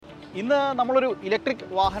ഇന്ന് നമ്മളൊരു ഇലക്ട്രിക്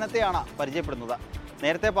വാഹനത്തെയാണ് പരിചയപ്പെടുന്നത്.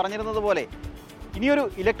 നേരത്തെ പറഞ്ഞിരുന്നത് പോലെ ഇനിയൊരു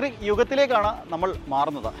ഇലക്ട്രിക് യുഗത്തിലേക്കാണ് നമ്മൾ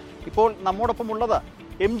മാറുന്നത്. ഇപ്പോൾ നമ്മോടൊപ്പം ഉള്ളത്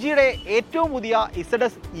MGയുടെ ഏറ്റവും പുതിയ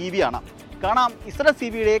ZS EV ആണ്. കാണാം ZS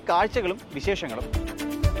EVയുടെ കാഴ്ചകളും വിശേഷങ്ങളും.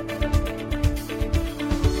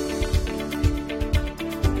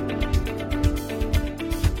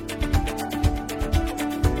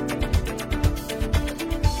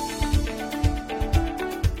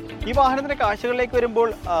 ഈ വാഹനത്തിൻ്റെ കാഴ്ചകളിലേക്ക് വരുമ്പോൾ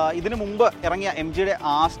ഇതിനു മുമ്പ് ഇറങ്ങിയ MGയുടെ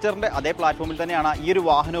ആസ്റ്ററിൻ്റെ അതേ പ്ലാറ്റ്ഫോമിൽ തന്നെയാണ് ഈ ഒരു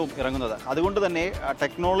വാഹനവും ഇറങ്ങുന്നത്. അതുകൊണ്ട് തന്നെ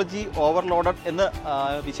ടെക്നോളജി ഓവർലോഡഡ് എന്ന്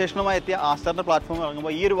വിശേഷണമായി എത്തിയ ആസ്റ്ററിൻ്റെ പ്ലാറ്റ്ഫോം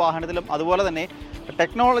ഇറങ്ങുമ്പോൾ ഈ ഒരു വാഹനത്തിലും അതുപോലെ തന്നെ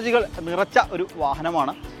ടെക്നോളജികൾ നിറച്ച ഒരു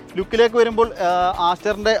വാഹനമാണ്. ലുക്കിലേക്ക് വരുമ്പോൾ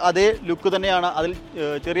ആസ്റ്ററിൻ്റെ അതേ ലുക്ക് തന്നെയാണ്. അതിൽ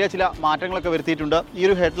ചെറിയ ചില മാറ്റങ്ങളൊക്കെ വരുത്തിയിട്ടുണ്ട്. ഈ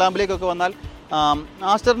ഒരു ഹെഡ് ലാമ്പിലേക്കൊക്കെ വന്നാൽ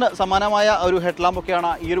ആസ്റ്ററിന് സമാനമായ ഒരു ഹെഡ്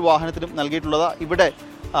ലാമ്പൊക്കെയാണ് ഈ ഒരു വാഹനത്തിലും നൽകിയിട്ടുള്ളത്. ഇവിടെ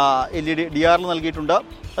LED DRL നൽകിയിട്ടുണ്ട്.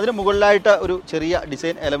 അതിന് മുകളിലായിട്ട് ഒരു ചെറിയ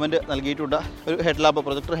ഡിസൈൻ എലമെൻറ്റ് നൽകിയിട്ടുണ്ട്. ഒരു head lamp,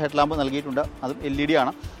 projector head lamp നൽകിയിട്ടുണ്ട്. അതും LED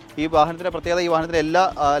ആണ്. ഈ വാഹനത്തിൻ്റെ പ്രത്യേകത, ഈ വാഹനത്തിൻ്റെ എല്ലാ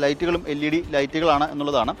ലൈറ്റുകളും LED ലൈറ്റുകളാണ്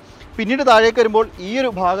എന്നുള്ളതാണ്. പിന്നീട് താഴേക്ക് വരുമ്പോൾ ഈ ഒരു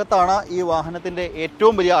ഭാഗത്താണ് ഈ വാഹനത്തിൻ്റെ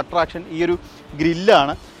ഏറ്റവും വലിയ അട്രാക്ഷൻ. ഈ ഒരു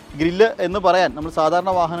ഗ്രില്ലാണ്. ഗ്രില്ല് എന്ന് പറയാൻ നമ്മൾ സാധാരണ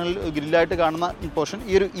വാഹനങ്ങളിൽ ഗ്രില്ലായിട്ട് കാണുന്ന പോർഷൻ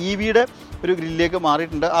ഈ ഒരു EVയുടെ ഒരു ഗ്രില്ലിലേക്ക്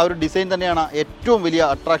മാറിയിട്ടുണ്ട്. ആ ഒരു ഡിസൈൻ തന്നെയാണ് ഏറ്റവും വലിയ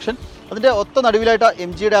അട്രാക്ഷൻ. അതിൻ്റെ ഒത്ത നടുവിലായിട്ട്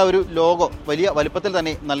MGയുടെ ആ ഒരു ലോഗോ വലിയ വലുപ്പത്തിൽ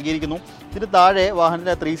തന്നെ നൽകിയിരിക്കുന്നു. ഇതിന് താഴെ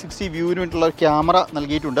വാഹനത്തിൻ്റെ 360 വ്യൂവിന് വേണ്ടിയിട്ടുള്ള ഒരു ക്യാമറ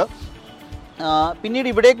നൽകിയിട്ടുണ്ട്. പിന്നീട്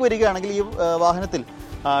ഇവിടേക്ക് വരികയാണെങ്കിൽ ഈ വാഹനത്തിൽ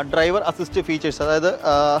ഡ്രൈവർ അസിസ്റ്റ് ഫീച്ചേഴ്സ്, അതായത്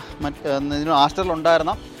ഇതിന്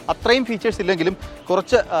ആസ്റ്ററിലുണ്ടായിരുന്ന അത്രയും ഫീച്ചേഴ്സ് ഇല്ലെങ്കിലും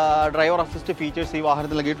കുറച്ച് ഡ്രൈവർ അസിസ്റ്റ് ഫീച്ചേഴ്സ് ഈ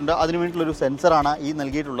വാഹനത്തിൽ നൽകിയിട്ടുണ്ട്. അതിന് വേണ്ടിയിട്ടുള്ളൊരു സെൻസറാണ് ഈ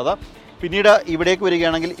നൽകിയിട്ടുള്ളത്. പിന്നീട് ഇവിടേക്ക്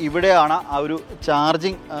വരികയാണെങ്കിൽ ഇവിടെയാണ് ആ ഒരു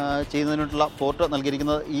ചാർജിങ് ചെയ്യുന്നതിനുള്ള പോർട്ട്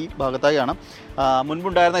നൽകിയിരിക്കുന്നത്. ഈ ഭാഗത്തായാണ്.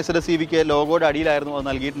 മുൻപുണ്ടായിരുന്ന ZS EVക്ക് ലോഗോയുടെ അടിയിലായിരുന്നു അത്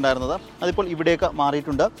നൽകിയിട്ടുണ്ടായിരുന്നത്. അതിപ്പോൾ ഇവിടേക്ക്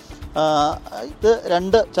മാറിയിട്ടുണ്ട്. ഇത്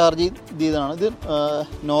രണ്ട് ചാർജ് ചെയ്തതാണ്. ഇത്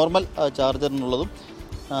നോർമൽ ചാർജറിനുള്ളതും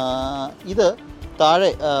ഇത്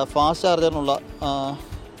താഴെ ഫാസ്റ്റ് ചാർജറിനുള്ള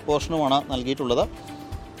പോർഷനുമാണ് നൽകിയിട്ടുള്ളത്.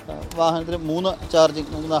 വാഹനത്തിന് 3 ചാർജിങ്,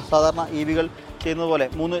 സാധാരണ EVകൾ ചെയ്യുന്നത് പോലെ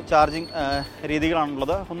 3 ചാർജിങ്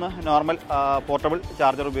രീതികളാണുള്ളത്. ഒന്ന് നോർമൽ പോർട്ടബിൾ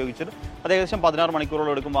ചാർജർ ഉപയോഗിച്ചിട്ട് അത് ഏകദേശം 16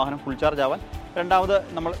 മണിക്കൂറോളം എടുക്കും വാഹനം ഫുൾ ചാർജ് ആവാൻ. രണ്ടാമത്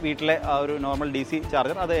നമ്മൾ വീട്ടിലെ ഒരു നോർമൽ DC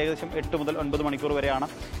ചാർജർ, അത് ഏകദേശം 8 മുതൽ 9 മണിക്കൂർ വരെയാണ്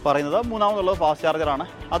പറയുന്നത്. മൂന്നാമതുള്ളത് ഫാസ്റ്റ് ചാർജറാണ്.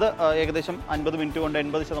 അത് ഏകദേശം 50 മിനിറ്റ് കൊണ്ട്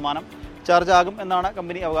 80% ചാർജ് ആകും എന്നാണ്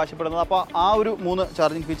കമ്പനി അവകാശപ്പെടുന്നത്. അപ്പോൾ ആ ഒരു 3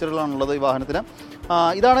 ചാർജിങ് ഫീച്ചറുകളാണുള്ളത് ഈ വാഹനത്തിന്.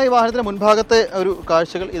 ഇതാണ് ഈ വാഹനത്തിൻ്റെ മുൻഭാഗത്തെ ഒരു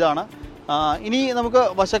കാഴ്ചകൾ. ഇതാണ്. ഇനി നമുക്ക്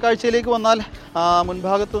വശക്കാഴ്ചയിലേക്ക് വന്നാൽ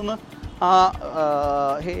മുൻഭാഗത്തു നിന്ന്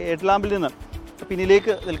ഹെഡ് ലാമ്പിൽ നിന്ന്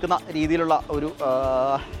പിന്നിലേക്ക് നിൽക്കുന്ന രീതിയിലുള്ള ഒരു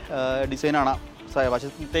ഡിസൈനാണ്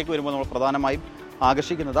വശത്തേക്ക് വരുമ്പോൾ നമ്മൾ പ്രധാനമായും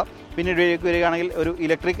ആകർഷിക്കുന്നത്. പിന്നീട് വരികയാണെങ്കിൽ ഒരു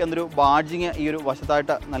ഇലക്ട്രിക് എന്നൊരു ബാഡ്ജിങ് ഈ ഒരു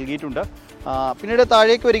വശത്തായിട്ട് നൽകിയിട്ടുണ്ട്. പിന്നീട്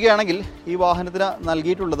താഴേക്ക് വരികയാണെങ്കിൽ ഈ വാഹനത്തിന്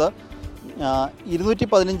നൽകിയിട്ടുള്ളത്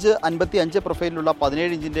 215/55 പ്രൊഫൈലിലുള്ള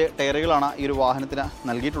 17 ഇഞ്ചിൻ്റെ ടയറുകളാണ് ഈ ഒരു വാഹനത്തിന്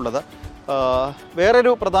നൽകിയിട്ടുള്ളത്.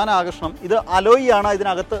 വേറൊരു പ്രധാന ആകർഷണം, ഇത് അലോയിയാണ്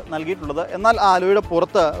ഇതിനകത്ത് നൽകിയിട്ടുള്ളത്. എന്നാൽ ആ അലോയുടെ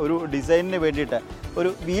പുറത്ത് ഒരു ഡിസൈനിന് വേണ്ടിയിട്ട് ഒരു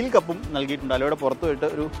വീൽ കപ്പും നൽകിയിട്ടുണ്ട്. അലോയുടെ പുറത്ത് പോയിട്ട്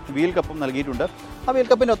ഒരു വീൽ കപ്പും നൽകിയിട്ടുണ്ട്. ആ വീൽ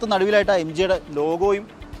കപ്പിൻ്റെ ഒത്ത നടുവിലായിട്ട് MGയുടെ ലോഗോയും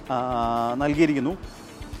നൽകിയിരിക്കുന്നു.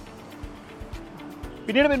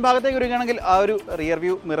 പിന്നീട് പിൻഭാഗത്തേക്ക് വരികയാണെങ്കിൽ ആ ഒരു റിയർ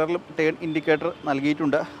വ്യൂ മിററിലും ടേൺ ഇൻഡിക്കേറ്റർ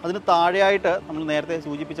നൽകിയിട്ടുണ്ട്. അതിന് താഴെയായിട്ട് നമ്മൾ നേരത്തെ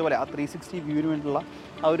സൂചിപ്പിച്ച പോലെ ആ 360 വ്യൂവിന് വേണ്ടിയിട്ടുള്ള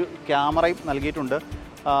ആ ഒരു ക്യാമറയും നൽകിയിട്ടുണ്ട്.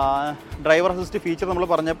 ഡ്രൈവർ അസിസ്റ്റ് ഫീച്ചർ നമ്മൾ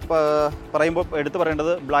പറയുമ്പോൾ എടുത്തു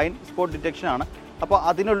പറയേണ്ടത് ബ്ലൈൻഡ് സ്പോട്ട് ഡിറ്റക്ഷനാണ്. അപ്പോൾ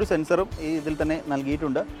അതിനുള്ളൊരു സെൻസറും ഇതിൽ തന്നെ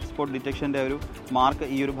നൽകിയിട്ടുണ്ട്. സ്പോട്ട് ഡിറ്റക്ഷൻ്റെ ഒരു മാർക്ക്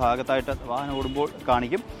ഈ ഒരു ഭാഗത്തായിട്ട് വാഹനം ഓടുമ്പോൾ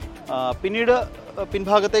കാണിക്കും. പിന്നീട്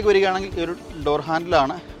പിൻഭാഗത്തേക്ക് വരികയാണെങ്കിൽ ഈ ഒരു ഡോർ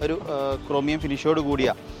ഹാൻഡിലാണ് ഒരു ക്രോമിയം ഫിനിഷോട്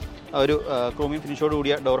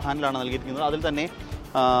കൂടിയ ഡോർ ഹാൻഡിലാണ് നൽകിയിരിക്കുന്നത്. അതിൽ തന്നെ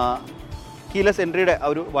കീലെസ് എൻട്രിയുടെ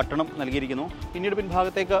ആ ഒരു ബട്ടണും നൽകിയിരിക്കുന്നു. പിന്നീട്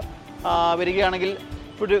പിൻഭാഗത്തേക്ക് വരികയാണെങ്കിൽ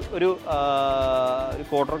ഒരു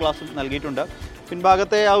ക്വാർട്ടർ ഗ്ലാസും നൽകിയിട്ടുണ്ട്.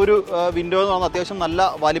 പിൻഭാഗത്തെ ആ ഒരു വിൻഡോ എന്ന് പറഞ്ഞാൽ അത്യാവശ്യം നല്ല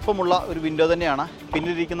വലിപ്പമുള്ള ഒരു വിൻഡോ തന്നെയാണ്.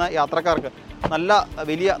 പിന്നിലിരിക്കുന്ന യാത്രക്കാർക്ക്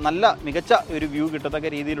നല്ല മികച്ച ഒരു വ്യൂ കിട്ടത്തക്ക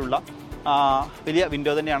രീതിയിലുള്ള വലിയ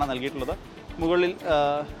വിൻഡോ തന്നെയാണ് നൽകിയിട്ടുള്ളത്. മുകളിൽ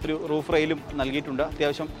ഒരു റൂഫ് റെയിലും നൽകിയിട്ടുണ്ട്.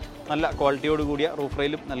 അത്യാവശ്യം നല്ല ക്വാളിറ്റിയോട് കൂടിയ റൂഫ്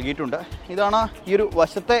റെയിലും നൽകിയിട്ടുണ്ട്. ഇതാണ് ഈ ഒരു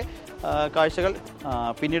വശത്തെ കാഴ്ചകൾ.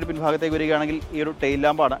 പിന്നീട് പിൻഭാഗത്തേക്ക് വരികയാണെങ്കിൽ ഈ ഒരു ടെയിൽ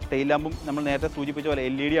ലാമ്പാണ്. ടെയിൽ ലാമ്പും നമ്മൾ നേരത്തെ സൂചിപ്പിച്ച പോലെ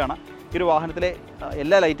LED ആണ്. ഈ ഒരു വാഹനത്തിലെ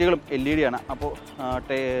എല്ലാ ലൈറ്റുകളും LED ആണ്. അപ്പോൾ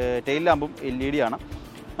ടെയിൽ ലാമ്പും LED ആണ്.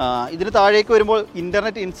 ഇതിന് താഴേക്ക് വരുമ്പോൾ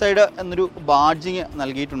ഇൻ്റർനെറ്റ് ഇൻസൈഡ് എന്നൊരു ബാഡ്ജിങ്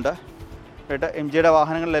നൽകിയിട്ടുണ്ട്. MGയുടെ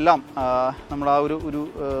വാഹനങ്ങളിലെല്ലാം നമ്മൾ ആ ഒരു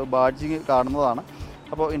ബാഡ്ജിങ് കാണുന്നതാണ്.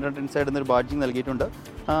 അപ്പോൾ ഇൻ്റർനെറ്റ് ഇൻസൈഡ് എന്നൊരു ബാഡ്ജിങ് നൽകിയിട്ടുണ്ട്.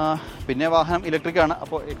 പിന്നെ വാഹനം ഇലക്ട്രിക്കാണ്.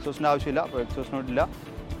 അപ്പോൾ എക്സോസിൻ്റെ ആവശ്യമില്ല. അപ്പോൾ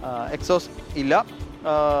എക്സോസ് ഇല്ല.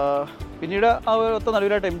 പിന്നീട് ആ ഒത്ത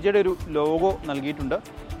നടുവിലായിട്ട് MGയുടെ ഒരു ലോഗോ നൽകിയിട്ടുണ്ട്.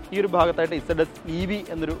 ഈ ഒരു ഭാഗത്തായിട്ട് ZS EV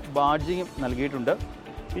എന്നൊരു ബാഡ്ജിങ്ങും നൽകിയിട്ടുണ്ട്.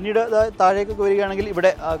 പിന്നീട് താഴേക്കൊക്കെ വരികയാണെങ്കിൽ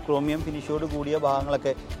ഇവിടെ ക്രോമിയം ഫിനിഷോട് കൂടിയ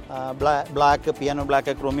ഭാഗങ്ങളൊക്കെ ബ്ലാക്ക് പിയാനോ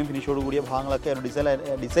ബ്ലാക്ക് ക്രോമിയം ഫിനിഷോട് കൂടിയ ഭാഗങ്ങളൊക്കെ ഒരു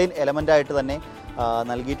ഡിസൈൻ എലമെൻ്റായിട്ട് തന്നെ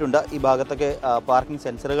നൽകിയിട്ടുണ്ട്. ഈ ഭാഗത്തൊക്കെ പാർക്കിംഗ്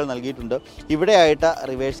സെൻസറുകൾ നൽകിയിട്ടുണ്ട്. ഇവിടെയായിട്ട്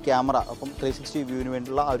റിവേഴ്സ് ക്യാമറ, അപ്പം 360 വ്യൂവിന്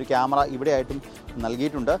വേണ്ടിയുള്ള ആ ഒരു ക്യാമറ ഇവിടെയായിട്ടും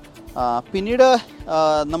നൽകിയിട്ടുണ്ട്. പിന്നീട്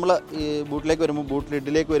നമ്മൾ ഈ ബൂട്ടിലേക്ക് വരുമ്പോൾ, ബൂട്ട്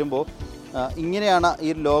ലിഡിലേക്ക് വരുമ്പോൾ ഇങ്ങനെയാണ്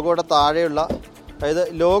ഈ ലോഗോയുടെ താഴെയുള്ള, അതായത്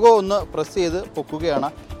ലോഗോ ഒന്ന് പ്രസ് ചെയ്ത് പൊക്കുകയാണ്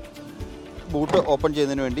ബൂട്ട് ഓപ്പൺ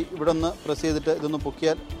ചെയ്യുന്നതിന് വേണ്ടി. ഇവിടെ ഒന്ന് പ്രസ് ചെയ്തിട്ട് ഇതൊന്ന്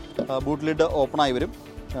പൊക്കിയാൽ ബൂട്ട് ലിഡ് ഓപ്പണായി വരും.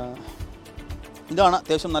 ഇതാണ്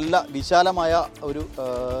അത്യാവശ്യം നല്ല വിശാലമായ ഒരു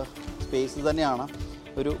സ്പേസ് തന്നെയാണ്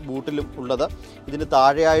ഒരു ബൂട്ടിലും ഉള്ളത്. ഇതിന്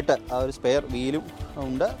താഴെയായിട്ട് ആ ഒരു സ്പെയർ വീലും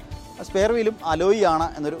ഉണ്ട്. സ്പെയർ വീലും അലോയി ആണ്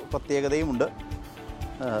എന്നൊരു പ്രത്യേകതയുമുണ്ട്.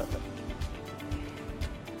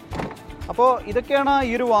 അപ്പോൾ ഇതൊക്കെയാണ്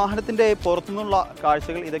ഈ ഒരു വാഹനത്തിൻ്റെ പുറത്തുനിന്നുള്ള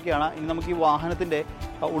കാഴ്ചകൾ. ഇതൊക്കെയാണ്. ഇനി നമുക്ക് ഈ വാഹനത്തിൻ്റെ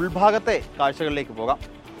ഉൾഭാഗത്തെ കാഴ്ചകളിലേക്ക് പോകാം.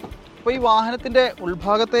 അപ്പോൾ ഈ വാഹനത്തിൻ്റെ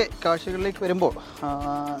ഉൾഭാഗത്തെ കാഴ്ചകളിലേക്ക് വരുമ്പോൾ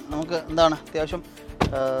നമുക്ക് എന്താണ് അത്യാവശ്യം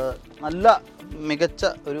നല്ല മികച്ച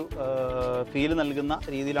ഒരു ഫീൽ നൽകുന്ന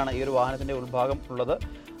രീതിയിലാണ് ഈ ഒരു വാഹനത്തിൻ്റെ ഉൾഭാഗം ഉള്ളത്.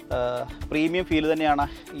 പ്രീമിയം ഫീൽ തന്നെയാണ്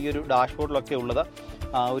ഈ ഒരു ഡാഷ്ബോർഡിലൊക്കെ ഉള്ളത്.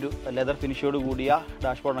 ഒരു ലെതർ ഫിനിഷോട് കൂടിയ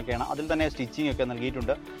ഡാഷ്ബോർഡൊക്കെയാണ്. അതിൽ തന്നെ സ്റ്റിച്ചിങ് ഒക്കെ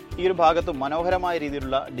നൽകിയിട്ടുണ്ട്. ഈ ഒരു ഭാഗത്തും മനോഹരമായ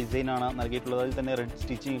രീതിയിലുള്ള ഡിസൈനാണ് നൽകിയിട്ടുള്ളത്. അതിൽ തന്നെ റെഡ്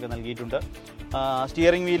സ്റ്റിച്ചിങ് ഒക്കെ നൽകിയിട്ടുണ്ട്.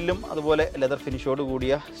 സ്റ്റിയറിംഗ് വീലിലും അതുപോലെ ലെതർ ഫിനിഷോട്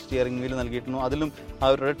കൂടിയ സ്റ്റിയറിംഗ് വീൽ നൽകിയിട്ടുണ്ട്. അതിലും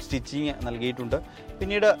ആ ഒരു റെഡ് സ്റ്റിച്ചിങ് നൽകിയിട്ടുണ്ട്.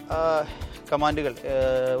 പിന്നീട് കമാൻഡുകൾ,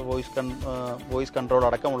 വോയിസ് കൺട്രോൾ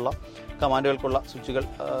അടക്കമുള്ള കമാൻഡുകൾക്കുള്ള സ്വിച്ചുകൾ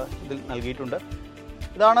ഇതിൽ നൽകിയിട്ടുണ്ട്.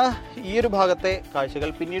 ഇതാണ് ഈ ഒരു ഭാഗത്തെ കാഴ്ചകൾ.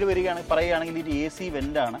 പിന്നീട് പറയുകയാണെങ്കിൽ ഇത് AC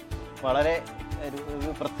വെൻ്റാണ്. വളരെ ഒരു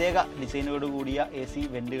പ്രത്യേക ഡിസൈനോട് കൂടിയ AC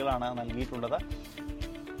വെൻറ്റുകളാണ് നൽകിയിട്ടുള്ളത്.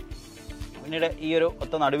 പിന്നീട് ഈ ഒരു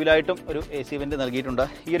ഒത്ത നടുവിലായിട്ടും ഒരു AC വെൻറ്റ് നൽകിയിട്ടുണ്ട്.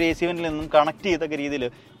 ഈ ഒരു AC വെൻറ്റിൽ നിന്നും കണക്ട് ചെയ്തൊക്കെ രീതിയിൽ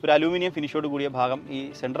ഒരു അലൂമിനിയം ഫിനിഷോട് കൂടിയ ഭാഗം ഈ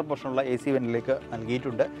സെൻട്രൽ പോർഷനുള്ള AC വെൻറ്റിലേക്ക്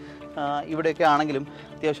നൽകിയിട്ടുണ്ട്. ഇവിടെയൊക്കെ ആണെങ്കിലും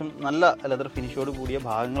അത്യാവശ്യം നല്ല ലെതർ ഫിനിഷോട് കൂടിയ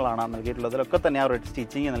ഭാഗങ്ങളാണ് നൽകിയിട്ടുള്ളത്. അതിലൊക്കെ തന്നെ ആ റെഡ്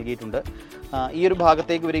സ്റ്റിച്ചിങ് നൽകിയിട്ടുണ്ട്. ഈ ഒരു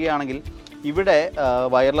ഭാഗത്തേക്ക് വരികയാണെങ്കിൽ ഇവിടെ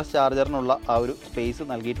വയർലെസ് ചാർജറിനുള്ള ആ ഒരു സ്പേസ്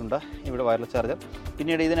നൽകിയിട്ടുണ്ട്. ഇവിടെ വയർലെസ് ചാർജർ.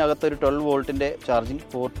 പിന്നീട് ഇതിനകത്തൊരു 12 വോൾട്ടിൻ്റെ ചാർജിങ്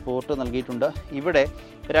പോർട്ട് നൽകിയിട്ടുണ്ട്. ഇവിടെ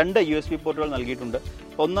 2 USB പോർട്ടുകൾ നൽകിയിട്ടുണ്ട്.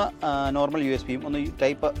 ഒന്ന് നോർമൽ USBയും ഒന്ന്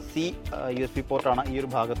ടൈപ്പ് C USB പോർട്ടാണ് ഈ ഒരു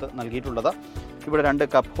ഭാഗത്ത് നൽകിയിട്ടുള്ളത്. ഇവിടെ 2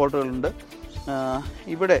 കപ്പ് ഹോൾഡറുകളുണ്ട്.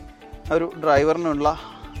 ഇവിടെ ഒരു ഡ്രൈവറിനുള്ള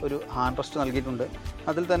ഒരു ഹാൻഡ് റെസ്റ്റ് നൽകിയിട്ടുണ്ട്.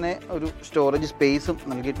 അതിൽ തന്നെ ഒരു സ്റ്റോറേജ് സ്പേസും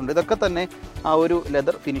നൽകിയിട്ടുണ്ട്. ഇതൊക്കെ തന്നെ ആ ഒരു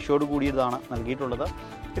ലെതർ ഫിനിഷോട് കൂടിയതാണ് നൽകിയിട്ടുള്ളത്.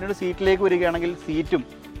 പിന്നീട് സീറ്റിലേക്ക് വരികയാണെങ്കിൽ സീറ്റും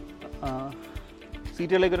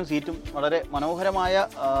വളരെ മനോഹരമായ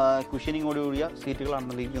കുഷ്യനിങ്ങോടുകൂടിയ സീറ്റുകളാണ്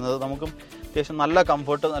നൽകിയിരിക്കുന്നത്. നമുക്കും അത്യാവശ്യം നല്ല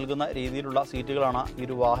കംഫർട്ട് നൽകുന്ന രീതിയിലുള്ള സീറ്റുകളാണ് ഈ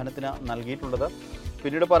ഒരു വാഹനത്തിന് നൽകിയിട്ടുള്ളത്.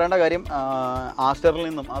 പിന്നീട് പറയേണ്ട കാര്യം, ആസ്റ്ററിൽ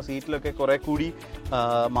നിന്നും ആ സീറ്റിലൊക്കെ കുറേ കൂടി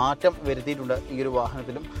മാറ്റം വരുത്തിയിട്ടുണ്ട് ഈ ഒരു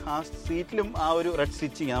വാഹനത്തിലും. ആ സീറ്റിലും ആ ഒരു റെഡ്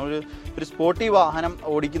സ്റ്റിച്ചിങ്, ഒരു സ്പോർട്ടി വാഹനം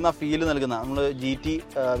ഓടിക്കുന്ന ഫീൽ നൽകുന്ന, നമ്മൾ GT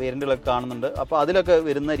വേരിയൻറ്റുകളൊക്കെ കാണുന്നുണ്ട്. അപ്പോൾ അതിലൊക്കെ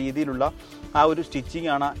വരുന്ന രീതിയിലുള്ള ആ ഒരു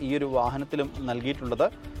സ്റ്റിച്ചിങ് ആണ് ഈ ഒരു വാഹനത്തിലും നൽകിയിട്ടുള്ളത്.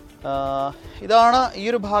 ഇതാണ് ഈ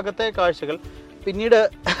ഒരു ഭാഗത്തെ കാഴ്ചകൾ. പിന്നീട്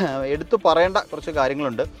എടുത്തു പറയേണ്ട കുറച്ച്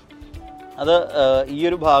കാര്യങ്ങളുണ്ട്. അത് ഈ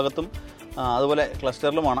ഒരു ഭാഗത്തും അതുപോലെ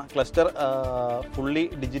ക്ലസ്റ്ററിലുമാണ്. ക്ലസ്റ്റർ ഫുള്ളി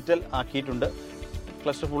ഡിജിറ്റൽ ആക്കിയിട്ടുണ്ട്.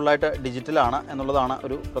 ക്ലസ്റ്റർ ഫുള്ളായിട്ട് ഡിജിറ്റലാണ് എന്നുള്ളതാണ്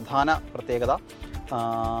ഒരു പ്രധാന പ്രത്യേകത.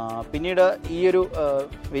 പിന്നീട് ഈ ഒരു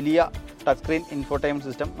വലിയ ടച്ച് സ്ക്രീൻ ഇൻഫോടൈൻമെൻറ്റ്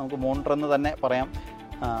സിസ്റ്റം, നമുക്ക് മോണിറ്റർ എന്ന് തന്നെ പറയാം.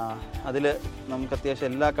 അതിൽ നമുക്ക് അത്യാവശ്യം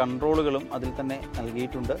എല്ലാ കൺട്രോളുകളും അതിൽ തന്നെ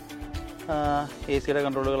നൽകിയിട്ടുണ്ട്. AC-യുടെ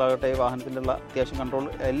കൺട്രോളുകളാകട്ടെ, വാഹനത്തിൻ്റെ ഉള്ള അത്യാവശ്യം കൺട്രോൾ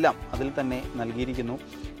എല്ലാം അതിൽ തന്നെ നൽകിയിരിക്കുന്നു.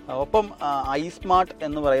 ഒപ്പം iSmart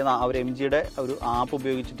എന്ന് പറയുന്ന ആ ഒരു MG-യുടെ ഒരു ആപ്പ്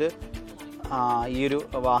ഉപയോഗിച്ചിട്ട് ഈ ഒരു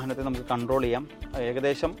വാഹനത്തെ നമുക്ക് കൺട്രോൾ ചെയ്യാം.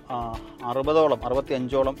 ഏകദേശം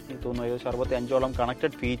 65ഓളം തോന്നുന്നു, ഏകദേശം 65ഓളം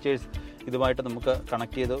കണക്റ്റഡ് ഫീച്ചേഴ്സ് ഇതുമായിട്ട് നമുക്ക്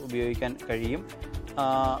കണക്ട് ചെയ്ത് ഉപയോഗിക്കാൻ കഴിയും.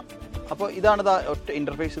 അപ്പോൾ ഇതാണ് ഒറ്റ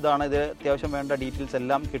ഇൻ്റർഫേസ്. ഇതാണ് ഇത്. അത്യാവശ്യം വേണ്ട ഡീറ്റെയിൽസ്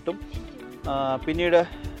എല്ലാം കിട്ടും. പിന്നീട്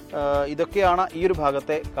ഇതൊക്കെയാണ് ഈ ഒരു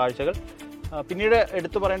ഭാഗത്തെ കാഴ്ചകൾ. പിന്നീട്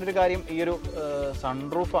എടുത്തു പറയേണ്ട ഒരു കാര്യം ഈ ഒരു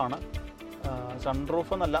സൺറൂഫാണ്.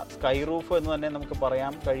 സൺറൂഫ് എന്നല്ല, സ്കൈ റൂഫ് എന്ന് തന്നെ നമുക്ക്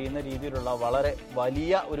പറയാൻ കഴിയുന്ന രീതിയിലുള്ള വളരെ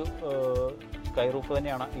വലിയ ഒരു സ്കൈ റൂഫ്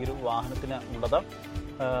തന്നെയാണ് ഈ ഒരു വാഹനത്തിന് ഉള്ളത്.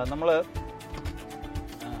 നമ്മൾ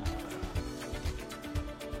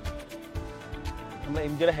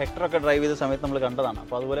MG-യുടെ ഹെക്ടറൊക്കെ ഡ്രൈവ് ചെയ്ത സമയത്ത് നമ്മൾ കണ്ടതാണ്.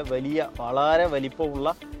 അപ്പോൾ അതുപോലെ വളരെ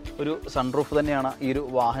വലിപ്പമുള്ള ഒരു സൺറൂഫ് തന്നെയാണ് ഈ ഒരു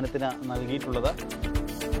വാഹനത്തിന് നൽകിയിട്ടുള്ളത്.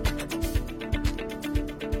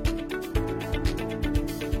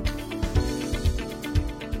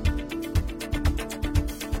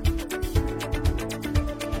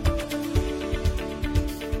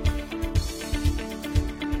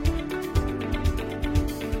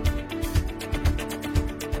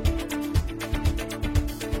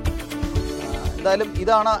 എന്തായാലും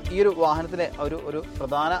ഇതാണ് ഈ ഒരു വാഹനത്തിലെ ഒരു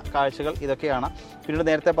പ്രധാന കാഴ്ചകൾ ഇതൊക്കെയാണ്. പിന്നീട്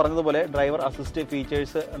നേരത്തെ പറഞ്ഞതുപോലെ ഡ്രൈവർ അസിസ്റ്റ്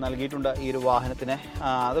ഫീച്ചേഴ്സ് നൽകിയിട്ടുണ്ട് ഈ ഒരു വാഹനത്തിന്.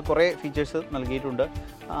 അത് കുറേ ഫീച്ചേഴ്സ് നൽകിയിട്ടുണ്ട്.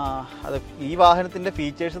 അത് ഈ വാഹനത്തിൻ്റെ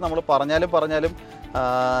ഫീച്ചേഴ്സ് നമ്മൾ പറഞ്ഞാലും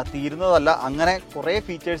തീരുന്നതല്ല. അങ്ങനെ കുറേ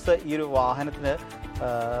ഫീച്ചേഴ്സ് ഈ ഒരു വാഹനത്തിന്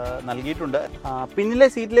നൽകിയിട്ടുണ്ട്. പിന്നിലെ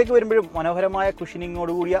സീറ്റിലേക്ക് വരുമ്പോഴും മനോഹരമായ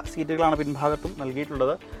കുഷനിങ്ങോടുകൂടിയ സീറ്റുകളാണ് പിൻഭാഗത്തും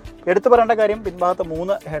നൽകിയിട്ടുള്ളത്. എടുത്തു പറയേണ്ട കാര്യം പിൻഭാഗത്ത്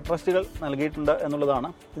 3 ഹെഡ് റെസ്റ്റുകൾ നൽകിയിട്ടുണ്ട് എന്നുള്ളതാണ്.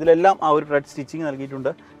 ഇതിലെല്ലാം ആ ഒരു റെഡ് സ്റ്റിച്ചിങ്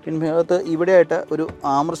നൽകിയിട്ടുണ്ട്. പിൻഭാഗത്ത് ഇവിടെയായിട്ട് ഒരു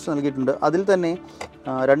ആംറെസ്റ്റ് നൽകിയിട്ടുണ്ട്. അതിൽ തന്നെ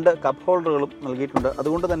 2 കപ്പ് ഹോൾഡറുകളും നൽകിയിട്ടുണ്ട്.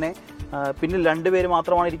 അതുകൊണ്ട് തന്നെ പിന്നിൽ 2 പേര്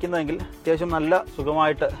മാത്രമാണ് ഇരിക്കുന്നതെങ്കിൽ അത്യാവശ്യം നല്ല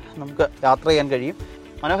സുഖമായിട്ട് നമുക്ക് യാത്ര ചെയ്യാൻ കഴിയും.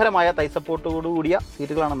 മനോഹരമായ തൈ സപ്പോർട്ടോടുകൂടിയ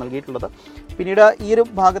സീറ്റുകളാണ് നൽകിയിട്ടുള്ളത്. പിന്നീട് ഈ ഒരു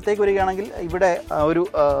ഭാഗത്തേക്ക് വരികയാണെങ്കിൽ ഇവിടെ ഒരു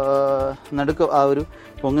നടുക്ക് ഒരു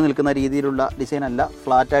പൊങ്ങി നിൽക്കുന്ന രീതിയിലുള്ള ഡിസൈൻ അല്ല,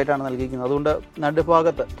 ഫ്ലാറ്റായിട്ടാണ് നൽകിയിരിക്കുന്നത്. അതുകൊണ്ട്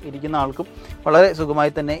നടുഭാഗത്ത് ഇരിക്കുന്ന ആൾക്കും വളരെ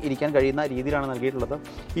സുഖമായി തന്നെ ഇരിക്കാൻ കഴിയുന്ന രീതിയിലാണ് നൽകിയിട്ടുള്ളത്.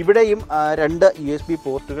 ഇവിടെയും 2 USB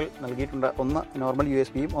പോർട്ടുകൾ നൽകിയിട്ടുണ്ട്. ഒന്ന് നോർമൽ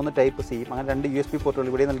USB-യും ഒന്ന് ടൈപ്പ് സിയും. അങ്ങനെ 2 USB പോർട്ടുകൾ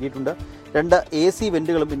ഇവിടെ നൽകിയിട്ടുണ്ട്. 2 AC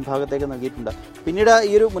വെൻറ്റുകളും പിൻഭാഗത്തേക്ക് നൽകിയിട്ടുണ്ട്. പിന്നീട്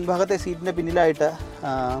ഈ ഒരു മുൻഭാഗത്തെ സീറ്റിൻ്റെ പിന്നിലായിട്ട്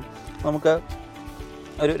നമുക്ക്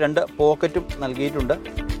ഒരു 2 പോക്കറ്റും നൽകിയിട്ടുണ്ട്.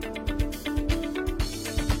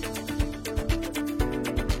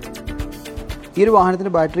 ഈ ഒരു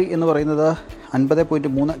വാഹനത്തിൻ്റെ ബാറ്ററി എന്ന് പറയുന്നത്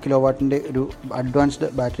 50.3 കിലോ വാട്ടിൻ്റെ ഒരു അഡ്വാൻസ്ഡ്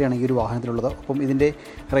ബാറ്ററിയാണ് ഈ ഒരു വാഹനത്തിലുള്ളത്. അപ്പം ഇതിൻ്റെ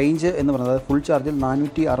റേഞ്ച് എന്ന് പറയുന്നത് ഫുൾ ചാർജിൽ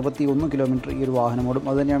 461 കിലോമീറ്റർ ഈ ഒരു വാഹനമോടും.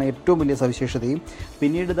 അതുതന്നെയാണ് ഏറ്റവും വലിയ സവിശേഷതയും.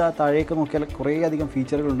 പിന്നീട് താഴേക്ക് നോക്കിയാൽ കുറേയധികം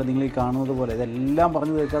ഫീച്ചറുകളുണ്ട്. നിങ്ങൾ ഈ കാണുന്നത് പോലെ ഇതെല്ലാം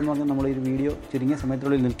പറഞ്ഞു തീർക്കാമെന്ന് പറഞ്ഞാൽ നമ്മൾ ഈ ഒരു വീഡിയോ ചുരുങ്ങിയ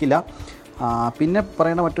സമയത്തിനുള്ളിൽ നിൽക്കില്ല. പിന്നെ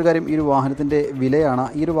പറയേണ്ട മറ്റൊരു കാര്യം ഈ ഒരു വാഹനത്തിൻ്റെ വിലയാണ്.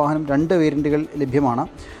 ഈ ഒരു വാഹനം 2 വേരിയൻറ്റുകൾ ലഭ്യമാണ്.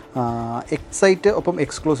 എക്സൈറ്റ് ഒപ്പം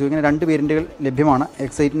എക്സ്ക്ലൂസീവ്, ഇങ്ങനെ 2 വേരിയൻറ്റുകൾ ലഭ്യമാണ്.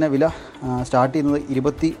 എക്സൈറ്റിൻ്റെ വില സ്റ്റാർട്ട് ചെയ്യുന്നത്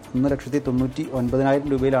 21,99,000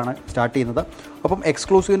 രൂപയിലാണ് സ്റ്റാർട്ട് ചെയ്യുന്നത്. ഒപ്പം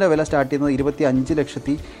എക്സ്ക്ലൂസീവിൻ്റെ വില സ്റ്റാർട്ട് ചെയ്യുന്നത്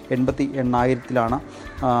 25,88,000-ലാണ്.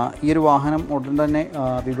 ഈ ഒരു വാഹനം ഉടൻ തന്നെ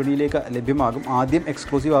വിപണിയിലേക്ക് ലഭ്യമാകും. ആദ്യം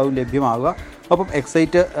എക്സ്ക്ലൂസീവ് ആവും ലഭ്യമാകുക. ഒപ്പം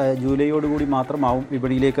എക്സൈറ്റ് ജൂലൈയോടുകൂടി മാത്രമാവും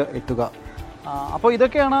വിപണിയിലേക്ക് എത്തുക. അപ്പോൾ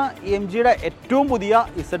ഇതൊക്കെയാണ് MGയുടെ ഏറ്റവും പുതിയ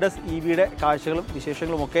ZS EVയുടെ കാഴ്ചകളും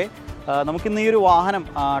വിശേഷങ്ങളുമൊക്കെ. നമുക്കിന്ന് ഈ ഒരു വാഹനം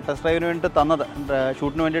ടെസ്റ്റ് ഡ്രൈവിന് വേണ്ടിയിട്ട്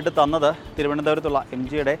ഷൂട്ടിന് വേണ്ടിയിട്ട് തന്നത് തിരുവനന്തപുരത്തുള്ള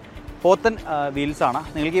MGയുടെ പോത്തൻ വീൽസാണ്.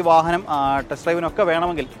 നിങ്ങൾക്ക് ഈ വാഹനം ടെസ്റ്റ് ഡ്രൈവിനൊക്കെ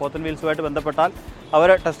വേണമെങ്കിൽ പോത്തൻ വീൽസുമായിട്ട് ബന്ധപ്പെട്ടാൽ അവർ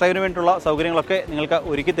ടെസ്റ്റ് ഡ്രൈവിന് വേണ്ടിയിട്ടുള്ള സൗകര്യങ്ങളൊക്കെ നിങ്ങൾക്ക്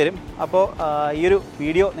ഒരുക്കി തരും. അപ്പോൾ ഈ ഒരു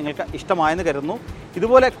വീഡിയോ നിങ്ങൾക്ക് ഇഷ്ടമായെന്ന് കരുതുന്നു.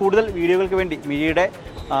 ഇതുപോലെ കൂടുതൽ വീഡിയോകൾക്ക് വേണ്ടി മിഴിയുടെ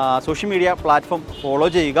സോഷ്യൽ മീഡിയ പ്ലാറ്റ്ഫോം ഫോളോ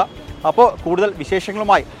ചെയ്യുക. അപ്പോൾ കൂടുതൽ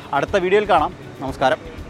വിശേഷങ്ങളുമായി അടുത്ത വീഡിയോയിൽ കാണാം. നമസ്കാരം.